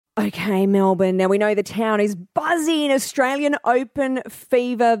Okay, Melbourne. Now, we know the town is buzzing. Australian Open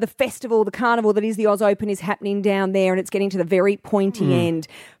fever, the festival, the carnival that is the Oz Open is happening down there, and it's getting to the very pointy end.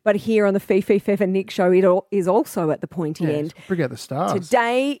 But here on the Fifi Fev and Nick show, it is also at the pointy end. Bring out the stars.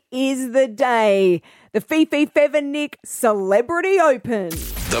 Today is the day. The Fifi Fev and Nick Celebrity Open.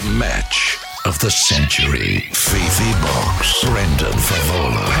 The match of the century. Fifi Box, Brendan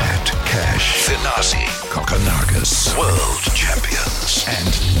Favola, Pat Cash, Thanasi, Kokkinakis, world champions,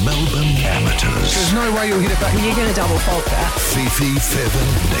 and Melbourne amateurs. There's no way you'll hit it back. You're going to double fault that. Fifi Fev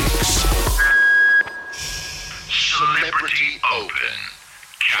and Nick's Celebrity Open.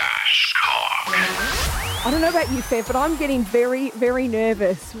 Cash Cock. I don't know about you, Fev, but I'm getting very, very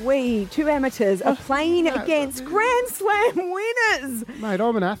nervous. We, two amateurs, are playing against Grand Slam winners. Mate,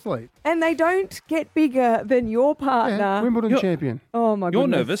 I'm an athlete. And they don't get bigger than your partner. Yeah, Wimbledon champion. Oh, my You're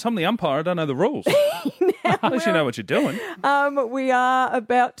goodness. nervous. I'm the umpire. I don't know the rules. At least you know what you're doing. We are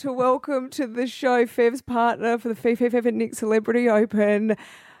about to welcome to the show Fev's partner for the Fifi Fev and Nick Celebrity Open.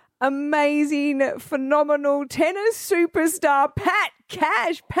 Amazing, phenomenal tennis superstar, Pat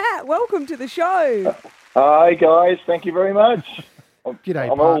Cash. Pat, welcome to the show. Hi guys, thank you very much.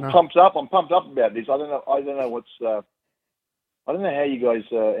 G'day, I'm partner. all pumped up. I'm pumped up about this. I don't know what's. I don't know how you guys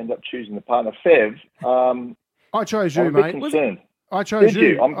end up choosing the partner. Fev. I chose I'm you, a bit mate. concerned. I chose Did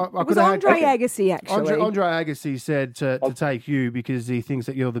you? I It was could have Andre had, Agassi, actually. Andre Agassi said to take you because he thinks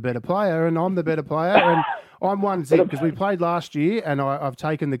that you're the better player and I'm the better player. And I'm 1-0 because we played last year and I've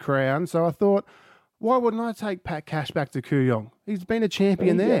taken the crown. So I thought, why wouldn't I take Pat Cash back to Kooyong? He's been a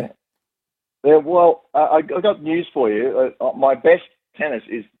champion there. Yeah, well, I got news for you. My best tennis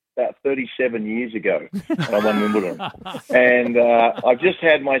is about 37 years ago when I won Wimbledon. And I've just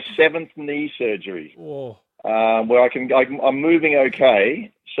had my 7th knee surgery where I'm moving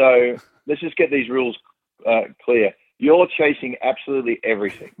okay. So let's just get these rules clear. You're chasing absolutely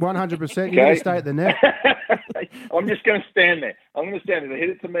everything. 100%. Okay? You're going to stay at the net. I'm just going to stand there. I'm going to stand there. Hit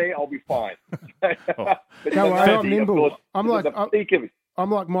it to me, I'll be fine. But Don't worry, I'm nimble. Course, I'm like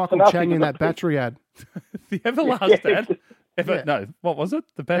Michael Nothing Chang in but- that battery ad. The Everlast ad? Yeah. No, what was it?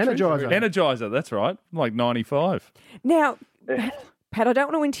 The battery? Energizer, that's right. Like 95. Now, Pat, I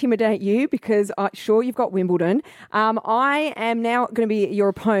don't want to intimidate you because sure, you've got Wimbledon. I am now going to be your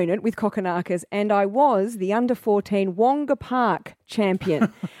opponent with Kokkinakis, and I was the under-14 Wonga Park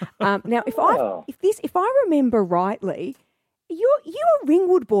champion. Now, if I remember rightly, you're a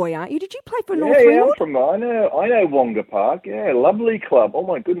Ringwood boy, aren't you? Did you play for North Ringwood? Yeah, I know Wonga Park. Yeah, lovely club. Oh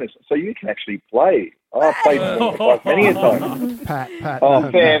my goodness! So you can actually play. I've played for Wonga Park many a time. Pat. Oh,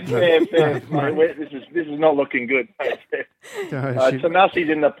 fair. This is not looking good. Thanasi's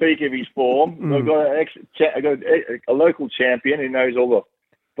in the peak of his form. We've got a local champion who knows all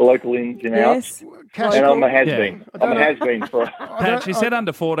the local ins and outs. And I'm a has-been. I'm a has-been for. Pat, you said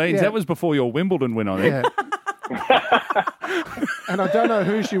under 14s. Yeah. That was before your Wimbledon win, I think. Yeah. And I don't know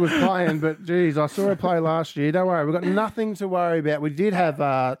who she was playing, but geez, I saw her play last year. Don't worry, we've got nothing to worry about. We did have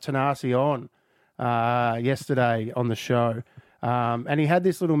Thanasi on yesterday on the show, and he had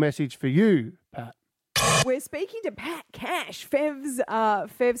this little message for you, Pat. We're speaking to Pat Cash,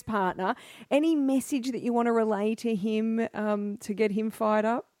 Fev's partner. Any message that you want to relay to him to get him fired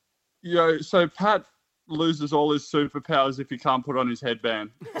up? So Pat loses all his superpowers if he can't put on his headband.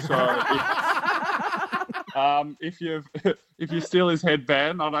 So if you steal his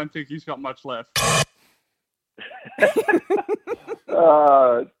headband, I don't think he's got much left.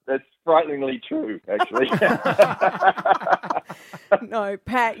 That's frighteningly true, actually. No,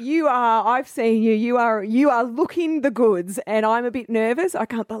 Pat, I've seen you. You are looking the goods, and I'm a bit nervous. I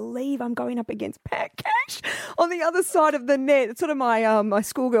can't believe I'm going up against Pat Cash on the other side of the net. It's sort of my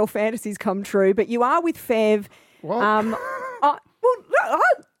schoolgirl fantasies come true. But you are with Fev. What?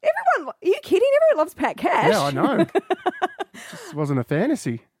 Everyone, are you kidding? Everyone loves Pat Cash. Yeah, I know. Just wasn't a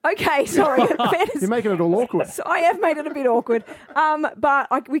fantasy. Okay, sorry. You're making it all awkward. So I have made it a bit awkward.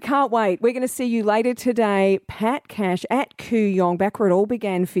 But we can't wait. We're going to see you later today, Pat Cash at Kooyong, back where it all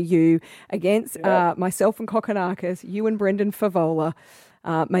began for you, against myself and Kokkinakis, you and Brendan Favola.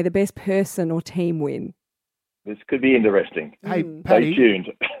 May the best person or team win. This could be interesting. Hey, Stay Paddy,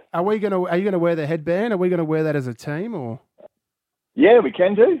 tuned. are you going to wear the headband? Are we going to wear that as a team or? Yeah, we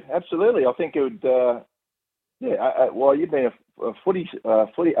can do. Absolutely. I think it would. Well, you've been a footy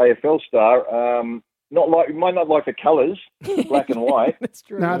AFL star. You might not like the colours, black and white. That's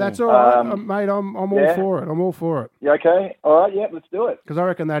true. No, that's all right, mate. I'm all for it. I'm all for it. You okay? All right. Yeah, let's do it. Because I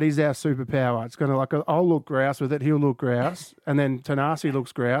reckon that is our superpower. It's going to I'll look grouse with it. He'll look grouse, and then Thanasi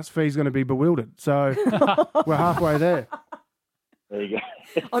looks grouse. Fee's going to be bewildered. So we're halfway there. There you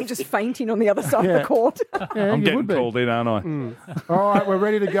go. I'm just fainting on the other side of the court. Yeah, I'm you getting would be. called in, aren't I? All right, we're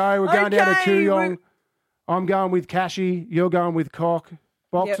ready to go. We're going down to Okay, Kooyong. I'm going with Cashy. You're going with Cock.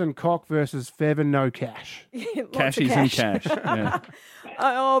 Box Yep. and Cock versus Fev and no cash. Lots of Cashies and cash. Yeah.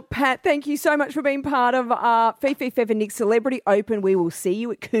 Oh, Pat, thank you so much for being part of Fifi Fev and Nick Celebrity Open. We will see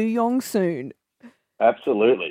you at Kooyong soon. Absolutely.